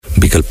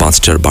বিকেল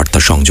 5টার বার্তা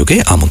সংযোগে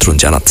আমন্ত্রণ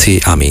জানাচ্ছি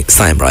আমি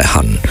সায়েম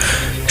রায়হান।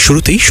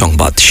 শুরুতেই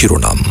সংবাদ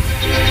শিরোনাম।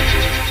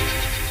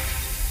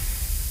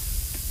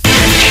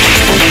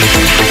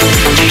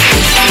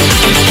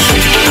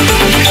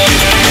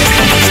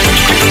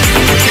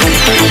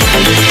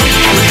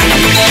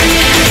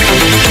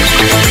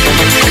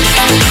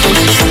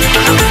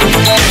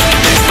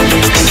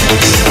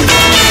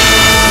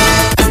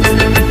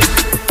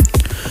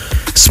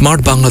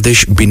 স্মার্ট বাংলাদেশ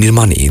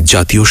বিনির্মাণই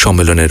জাতীয়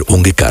সম্মেলনের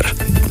অঙ্গীকার,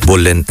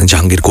 বললেন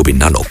জাহাঙ্গীর কবির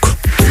নানক।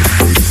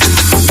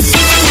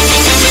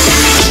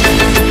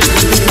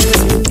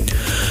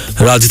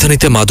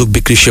 রাজধানীতে মাদক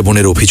বিক্রি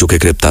সেবনের অভিযোগে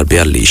গ্রেপ্তার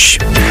 42।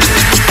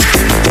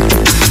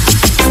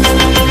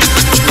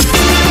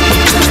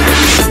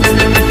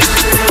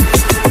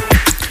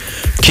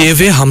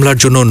 কিয়েভে হামলার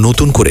জন্য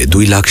নতুন করে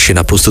 2 লাখ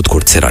সেনা প্রস্তুত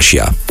করছে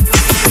রাশিয়া।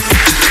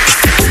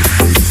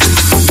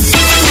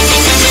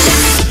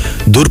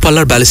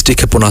 দূরপাল্লার ব্যালিস্টিক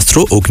ক্ষেপণাস্ত্র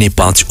অগ্নি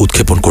 5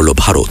 উৎক্ষেপণ করল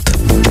ভারত।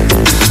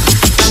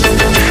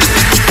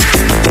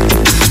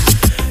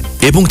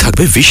 এবং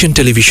থাকবে ভিশন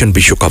টেলিভিশন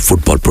বিশ্বকাপ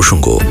ফুটবল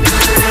প্রসঙ্গ।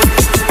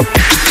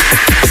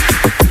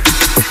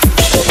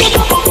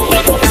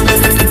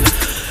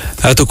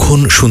 এতক্ষণ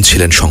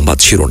শুনছিলেন সংবাদ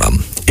শিরোনাম।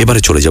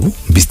 এবারে চলে যাব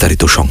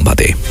বিস্তারিত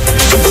সংবাদে।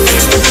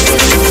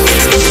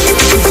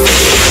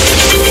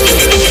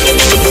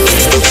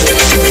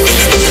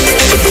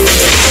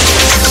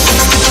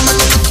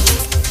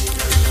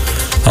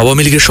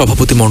 আওয়ামী লীগের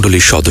সভাপতি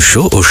মণ্ডলীর সদস্য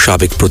ও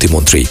সাবেক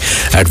প্রতিমন্ত্রী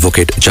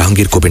অ্যাডভোকেট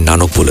জাহাঙ্গীর কবির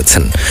নানক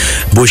বলেছেন,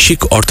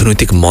 বৈশ্বিক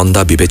অর্থনৈতিক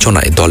মন্দা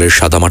বিবেচনায় দলের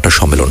সাদামাটা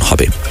সম্মেলন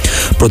হবে।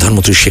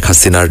 প্রধানমন্ত্রী শেখ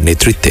হাসিনার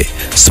নেতৃত্বে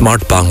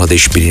স্মার্ট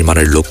বাংলাদেশ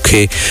বিনির্মাণের লক্ষ্যে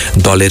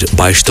দলের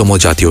 22তম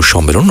জাতীয়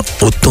সম্মেলন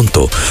অত্যন্ত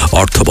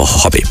অর্থবহ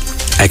হবে।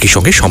 একই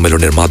সঙ্গে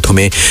সম্মেলনের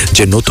মাধ্যমে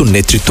যে নতুন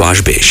নেতৃত্ব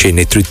আসবে সেই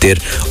নেতৃত্বের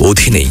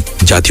অধীনেই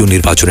জাতীয়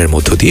নির্বাচনের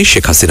মধ্য দিয়ে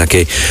শেখ হাসিনাকে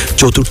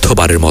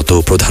চতুর্থবারের মতো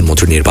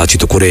প্রধানমন্ত্রী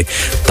নির্বাচিত করে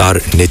তার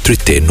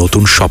নেতৃত্বে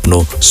নতুন স্বপ্ন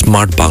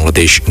স্মার্ট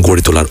বাংলাদেশ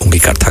গড়ে তোলার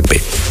অঙ্গীকার থাকবে।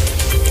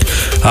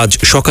 আজ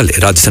সকালে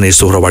রাজধানীর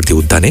সোহরাওয়ার্দী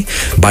উদ্যানে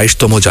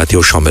 22তম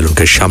জাতীয়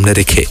সম্মেলনকে সামনে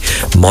রেখে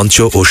মঞ্চ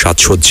ও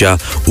সাজসজ্জা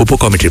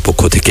উপকমিটির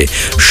পক্ষ থেকে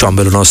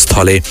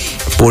সম্মেলনস্থলে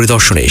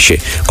পরিদর্শনে এসে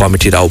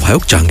কমিটির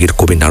আহ্বায়ক জাহাঙ্গীর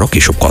কবির নানক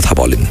এসব কথা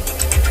বলেন।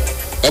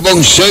 এবং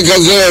শেখ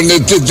হাসিনার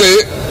নেতৃত্বে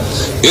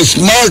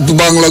স্মার্ট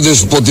বাংলাদেশ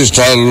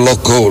প্রতিষ্ঠার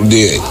লক্ষ্য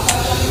নিয়ে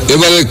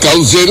এবারে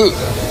কাউন্সিল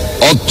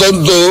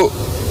অত্যন্ত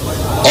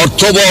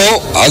অর্থবহ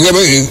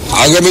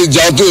আগামী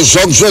জাতীয়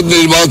সংসদ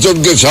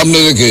নির্বাচনকে সামনে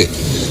রেখে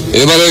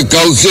এবারে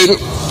কাউন্সিল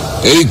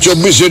এই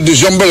 24শে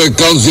ডিসেম্বরের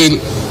কাউন্সিল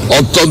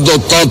অত্যন্ত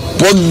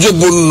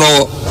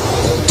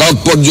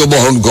তাৎপর্য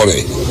বহন করে।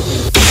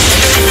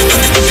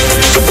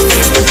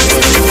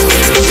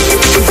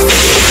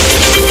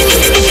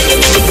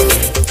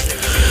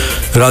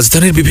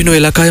 রাজধানীর বিভিন্ন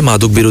এলাকায়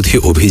মাদক বিরোধী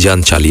অভিযান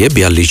চালিয়ে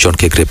 42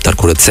 জনকে গ্রেপ্তার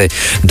করেছে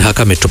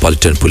ঢাকা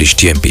মেট্রোপলিটন পুলিশ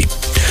ডিএমপি।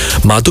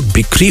 মাদক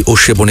বিক্রি ও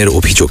সেবনের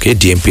অভিযোগে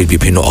ডিএমপির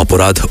বিভিন্ন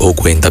অপরাধ ও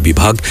গোয়েন্দা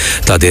বিভাগ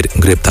তাদের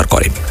গ্রেপ্তার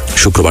করে।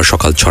 শুক্রবার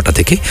সকাল 6টা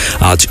থেকে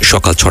আজ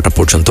সকাল 6টা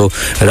পর্যন্ত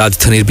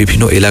রাজধানীর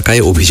বিভিন্ন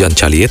এলাকায় অভিযান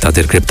চালিয়ে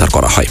তাদের গ্রেপ্তার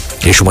করা হয়।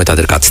 এ সময়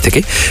তাদের কাছ থেকে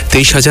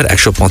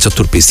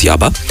 23,175 পিস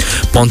ইয়াবা,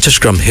 50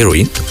 গ্রাম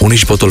হেরোইন,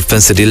 19 বোতল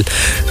ফেন্সিডিল,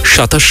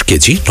 27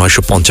 কেজি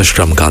 950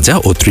 গ্রাম গাঁজা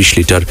ও 30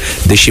 লিটার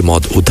দেশি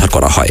মদ উদ্ধার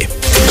করা হয়।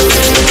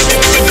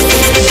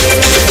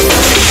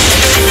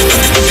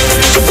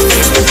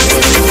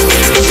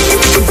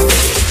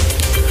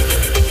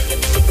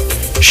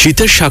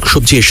 শীতের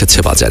শাকসবজি এসেছে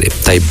বাজারে,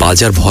 তাই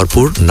বাজার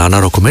ভরপুর নানা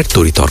রকমের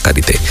তরি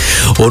তরকারিতে।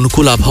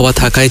 অনুকূল আবহাওয়া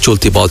থাকায়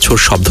চলতি বছর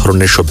সব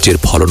ধরনের সবজির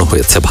ফলনও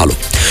হয়েছে ভালো।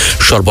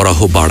 সরবরাহ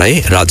বাড়ায়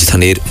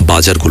রাজধানীর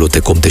বাজারগুলোতে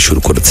কমতে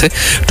শুরু করেছে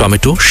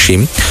টমেটো,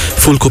 শিম,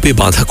 ফুলকপি,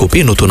 বাঁধাকপি,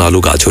 নতুন আলু,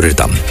 গাজরের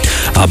দাম।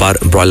 আবার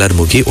ব্রয়লার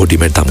মুরগি ও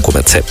ডিমের দাম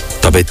কমেছে।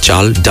 তবে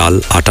চাল, ডাল,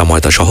 আটা,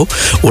 ময়দা সহ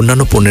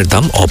অন্যান্য পণ্যের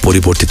দাম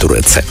অপরিবর্তিত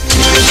রয়েছে।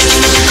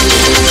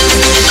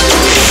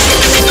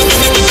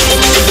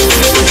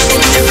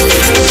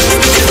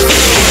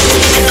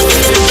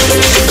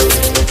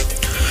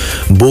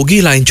 বগি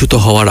লাইনচ্যুত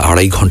হওয়ার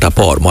 2.5 ঘন্টা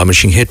পর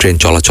ময়মনসিংহে ট্রেন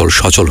চলাচল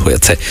সচল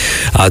হয়েছে।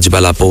 আজ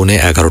বেলা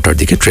 11:15টার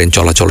দিকে ট্রেন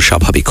চলাচল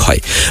স্বাভাবিক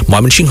হয়।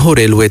 ময়মনসিংহ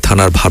রেলওয়ে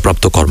থানার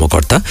ভারপ্রাপ্ত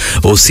কর্মকর্তা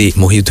ওসি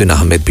মহিউদ্দিন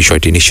আহমেদ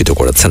বিষয়টি নিশ্চিত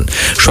করেছেন।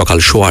 সকাল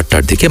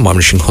 8:15টার দিকে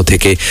ময়মনসিংহ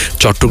থেকে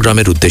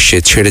চট্টগ্রামের উদ্দেশ্যে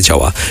ছেড়ে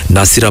যাওয়া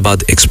নাসিরাবাদ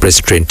এক্সপ্রেস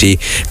ট্রেনটি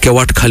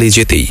কেওয়াটখালী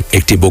যেতেই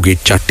একটি বগির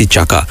 4টি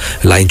চাকা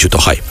লাইনচ্যুত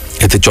হয়।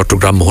 এতে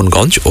চট্টগ্রাম,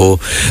 মোহনগঞ্জ ও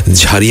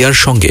ঝাড়িয়ার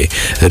সঙ্গে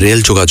রেল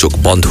যোগাযোগ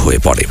বন্ধ হয়ে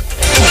পড়ে।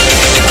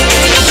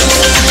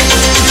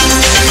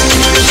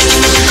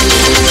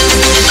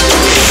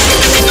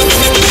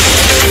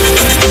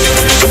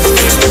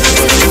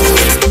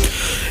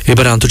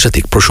 এবার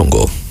আন্তর্জাতিক প্রসঙ্গ।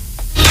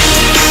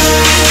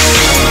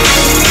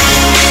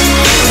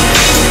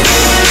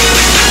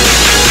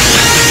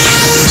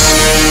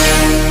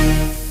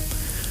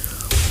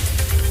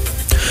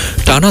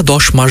 টানা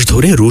 10 মাস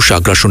ধরে রুশ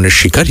আগ্রাসনের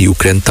শিকার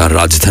ইউক্রেন তার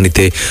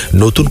রাজধানীতে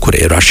নতুন করে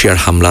রাশিয়ার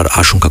হামলার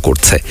আশঙ্কা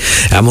করছে।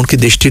 এমনকি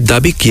দেশটির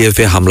দাবি,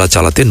 কিয়েভে হামলা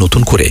চালাতে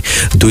নতুন করে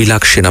 2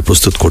 লাখ সেনা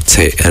প্রস্তুত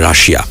করছে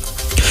রাশিয়া।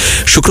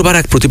 শুক্রবার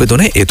এক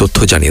প্রতিবেদনে এ তথ্য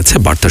জানিয়েছে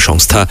বার্তা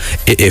সংস্থা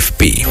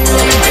এএফপি।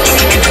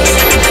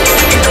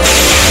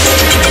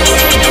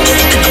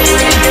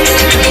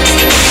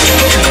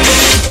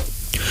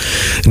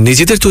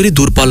 নিজেদের তৈরি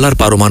দূরপাল্লার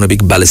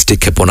পারমাণবিক ব্যালিস্টিক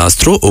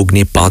ক্ষেপণাস্ত্র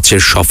অগ্নি-5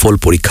 সফল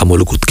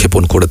পরীক্ষামূলক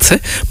উৎক্ষেপণ করেছে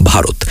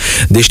ভারত।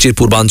 দেশটির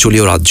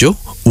পূর্বাঞ্চলীয় রাজ্য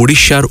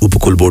উড়িষ্যার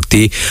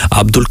উপকূলবর্তী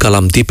আব্দুল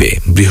কালাম দ্বীপে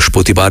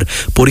বৃহস্পতিবার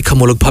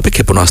পরীক্ষামূলকভাবে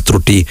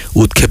ক্ষেপণাস্ত্রটি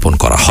উৎক্ষেপণ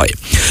করা হয়।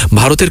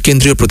 ভারতের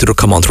কেন্দ্রীয়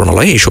প্রতিরক্ষা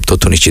মন্ত্রণালয় এসব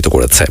তথ্য নিশ্চিত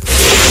করেছে।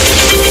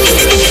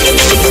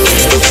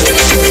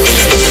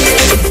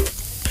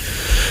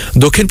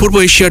 দক্ষিণ পূর্ব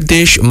এশিয়ার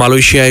দেশ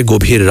মালয়েশিয়ায়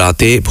গভীর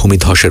রাতে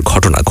ভূমিধসের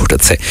ঘটনা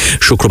ঘটেছে।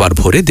 শুক্রবার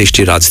ভোরে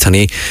দেশটির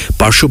রাজধানী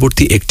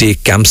পার্শ্ববর্তী একটি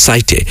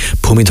ক্যাম্পসাইটে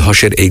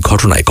ভূমিধসের এই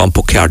ঘটনায়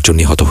কমপক্ষে 8 জন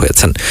নিহত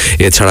হয়েছেন।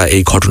 এছাড়া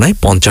এই ঘটনায়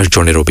 50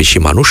 জনেরও বেশি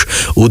মানুষ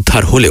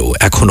উদ্ধার হলেও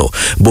এখনও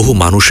বহু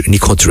মানুষ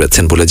নিখোঁজ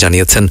রয়েছেন বলে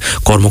জানিয়েছেন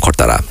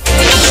কর্মকর্তারা।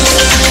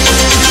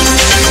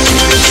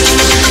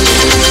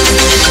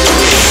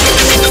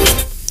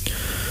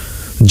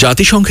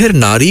 জাতিসংঘের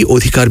নারী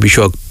অধিকার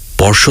বিষয়ক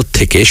পর্ষদ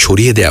থেকে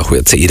সরিয়ে দেওয়া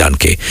হয়েছে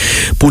ইরানকে।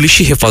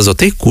 পুলিশি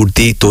হেফাজতে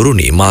কুর্দি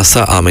তরুণী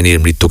মাসা আমিনীর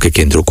মৃত্যুকে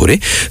কেন্দ্র করে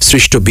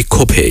সৃষ্ট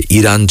বিক্ষোভে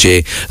ইরান যে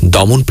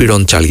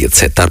দমনপীড়ন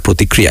চালিয়েছে তার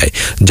প্রতিক্রিয়ায়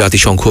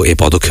জাতিসংঘ এ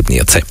পদক্ষেপ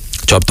নিয়েছে।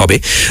 তবে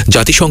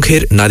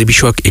জাতিসংঘের নারী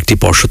বিষয়ক একটি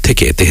পর্ষদ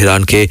থেকে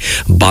তেহরানকে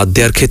বাদ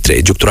দেওয়ার ক্ষেত্রে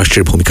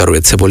যুক্তরাষ্ট্রের ভূমিকা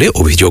রয়েছে বলে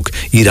অভিযোগ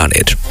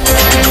ইরানের।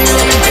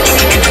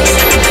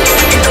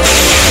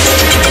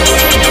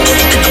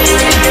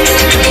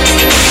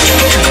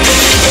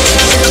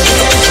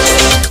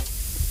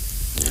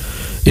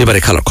 এবারে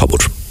খেলার খবর।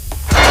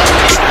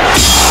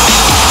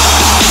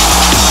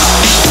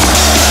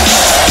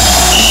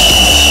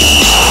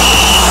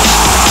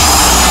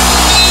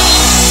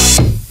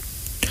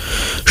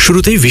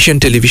 শুরুতেই ভিশন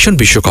টেলিভিশন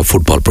বিশ্বকাপ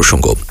ফুটবল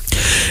প্রসঙ্গ।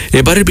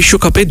 এবারের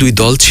বিশ্বকাপে 2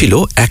 দল ছিল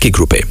একই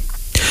গ্রুপে।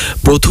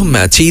 প্রথম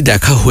ম্যাচেই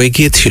দেখা হয়ে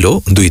গিয়েছিল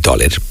 2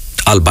 দলের।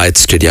 আল বায়েত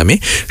স্টেডিয়ামে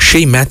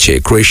সেই ম্যাচে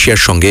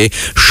ক্রোয়েশিয়ার সঙ্গে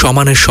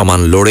সমানে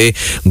সমান লড়ে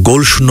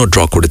গোলশূন্য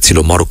ড্র করেছিল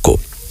মরক্কো।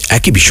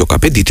 একই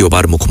বিশ্বকাপে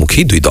দ্বিতীয়বার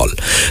মুখোমুখি 2 দল।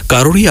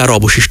 কারোরই আর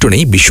অবশিষ্ট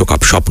নেই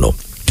বিশ্বকাপ স্বপ্ন।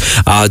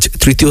 আজ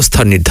তৃতীয়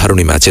স্থান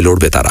নির্ধারণী ম্যাচে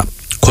লড়বে তারা।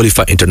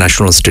 খলিফা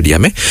ইন্টারন্যাশনাল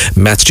স্টেডিয়ামে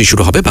ম্যাচটি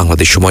শুরু হবে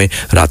বাংলাদেশ সময়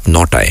রাত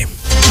 9টায়।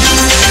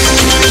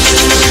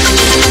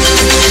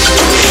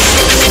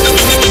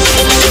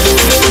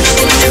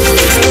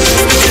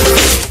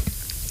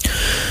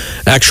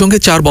 একসঙ্গে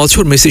 4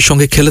 বছর মেসির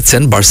সঙ্গে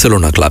খেলেছেন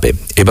বার্সেলোনা ক্লাবে।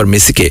 এবার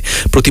মেসিকে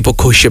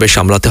প্রতিপক্ষ হিসেবে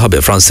সামলাতে হবে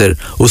ফ্রান্সের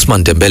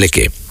উসমান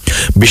ডেম্বেলেকে।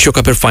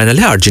 বিশ্বকাপের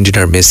ফাইনালে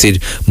আর্জেন্টিনার মেসির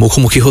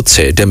মুখোমুখি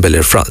হচ্ছে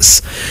ডেম্বেলের ফ্রান্স।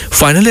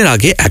 ফাইনালের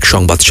আগে এক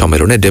সংবাদ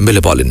সম্মেলনে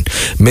ডেম্বেলে বলেন,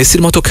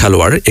 মেসির মতো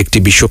খেলোয়াড় একটি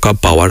বিশ্বকাপ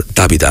পাওয়ার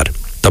দাবিদার,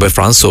 তবে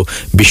ফ্রান্সও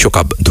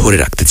বিশ্বকাপ ধরে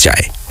রাখতে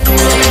চায়।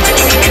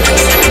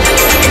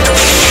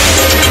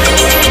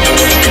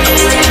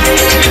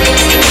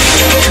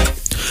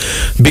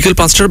 বিকেল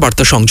 5টার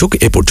বার্তা সংযোগ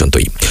এ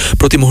পর্যন্তই।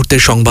 প্রতি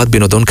মুহূর্তের সংবাদ,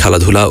 বিনোদন,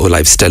 খেলাধুলা ও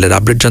লাইফস্টাইলের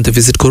আপডেট জানতে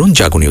ভিজিট করুন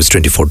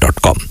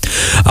jagonews24.com।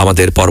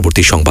 আমাদের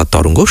পরবর্তী সংবাদ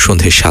তরঙ্গ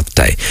সন্ধ্যে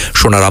 7টায়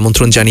শোনার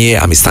আমন্ত্রণ জানিয়ে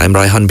আমি সাইম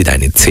রায়হান বিদায়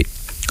নিচ্ছি।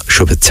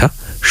 শুভেচ্ছা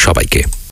সবাইকে।